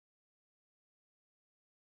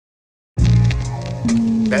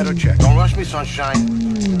Bad or check? Don't rush me, sunshine.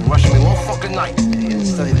 You're rushing me all fucking night. You didn't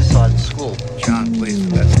study this hard in school. John, please,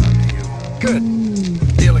 that's not to you.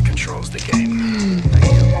 Good. Dealer controls the game.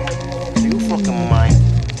 Do you fucking mind?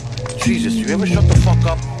 Jesus, you ever shut the fuck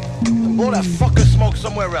up? And blow that fucking smoke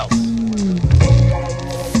somewhere else.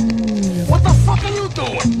 What the fuck are you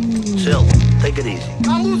doing? Chill. Take it easy.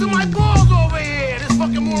 I'm losing my balls over here. This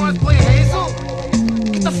fucking moron's playing Hazel.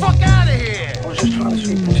 Get the fuck out of here. I was just trying to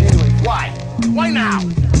sweep the tea. Why? Why now?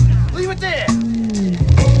 Leave it there.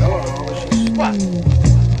 No, it's just... What?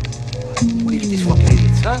 Where do you get these fucking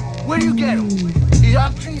idiots, huh? Where do you get them?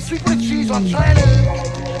 I'm sweeping the cheese. I'm trying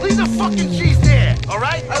to... Leave the fucking cheese there, all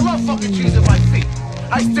right? I love fucking cheese at my feet.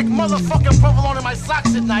 I stick motherfucking provolone in my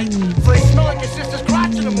socks at night so they smell like your sister's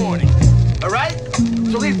crotch in the morning. All right?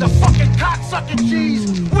 So leave the fucking cocksucking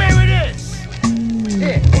cheese where it is.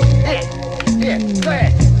 Here. Go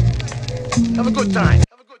ahead. Have a good time.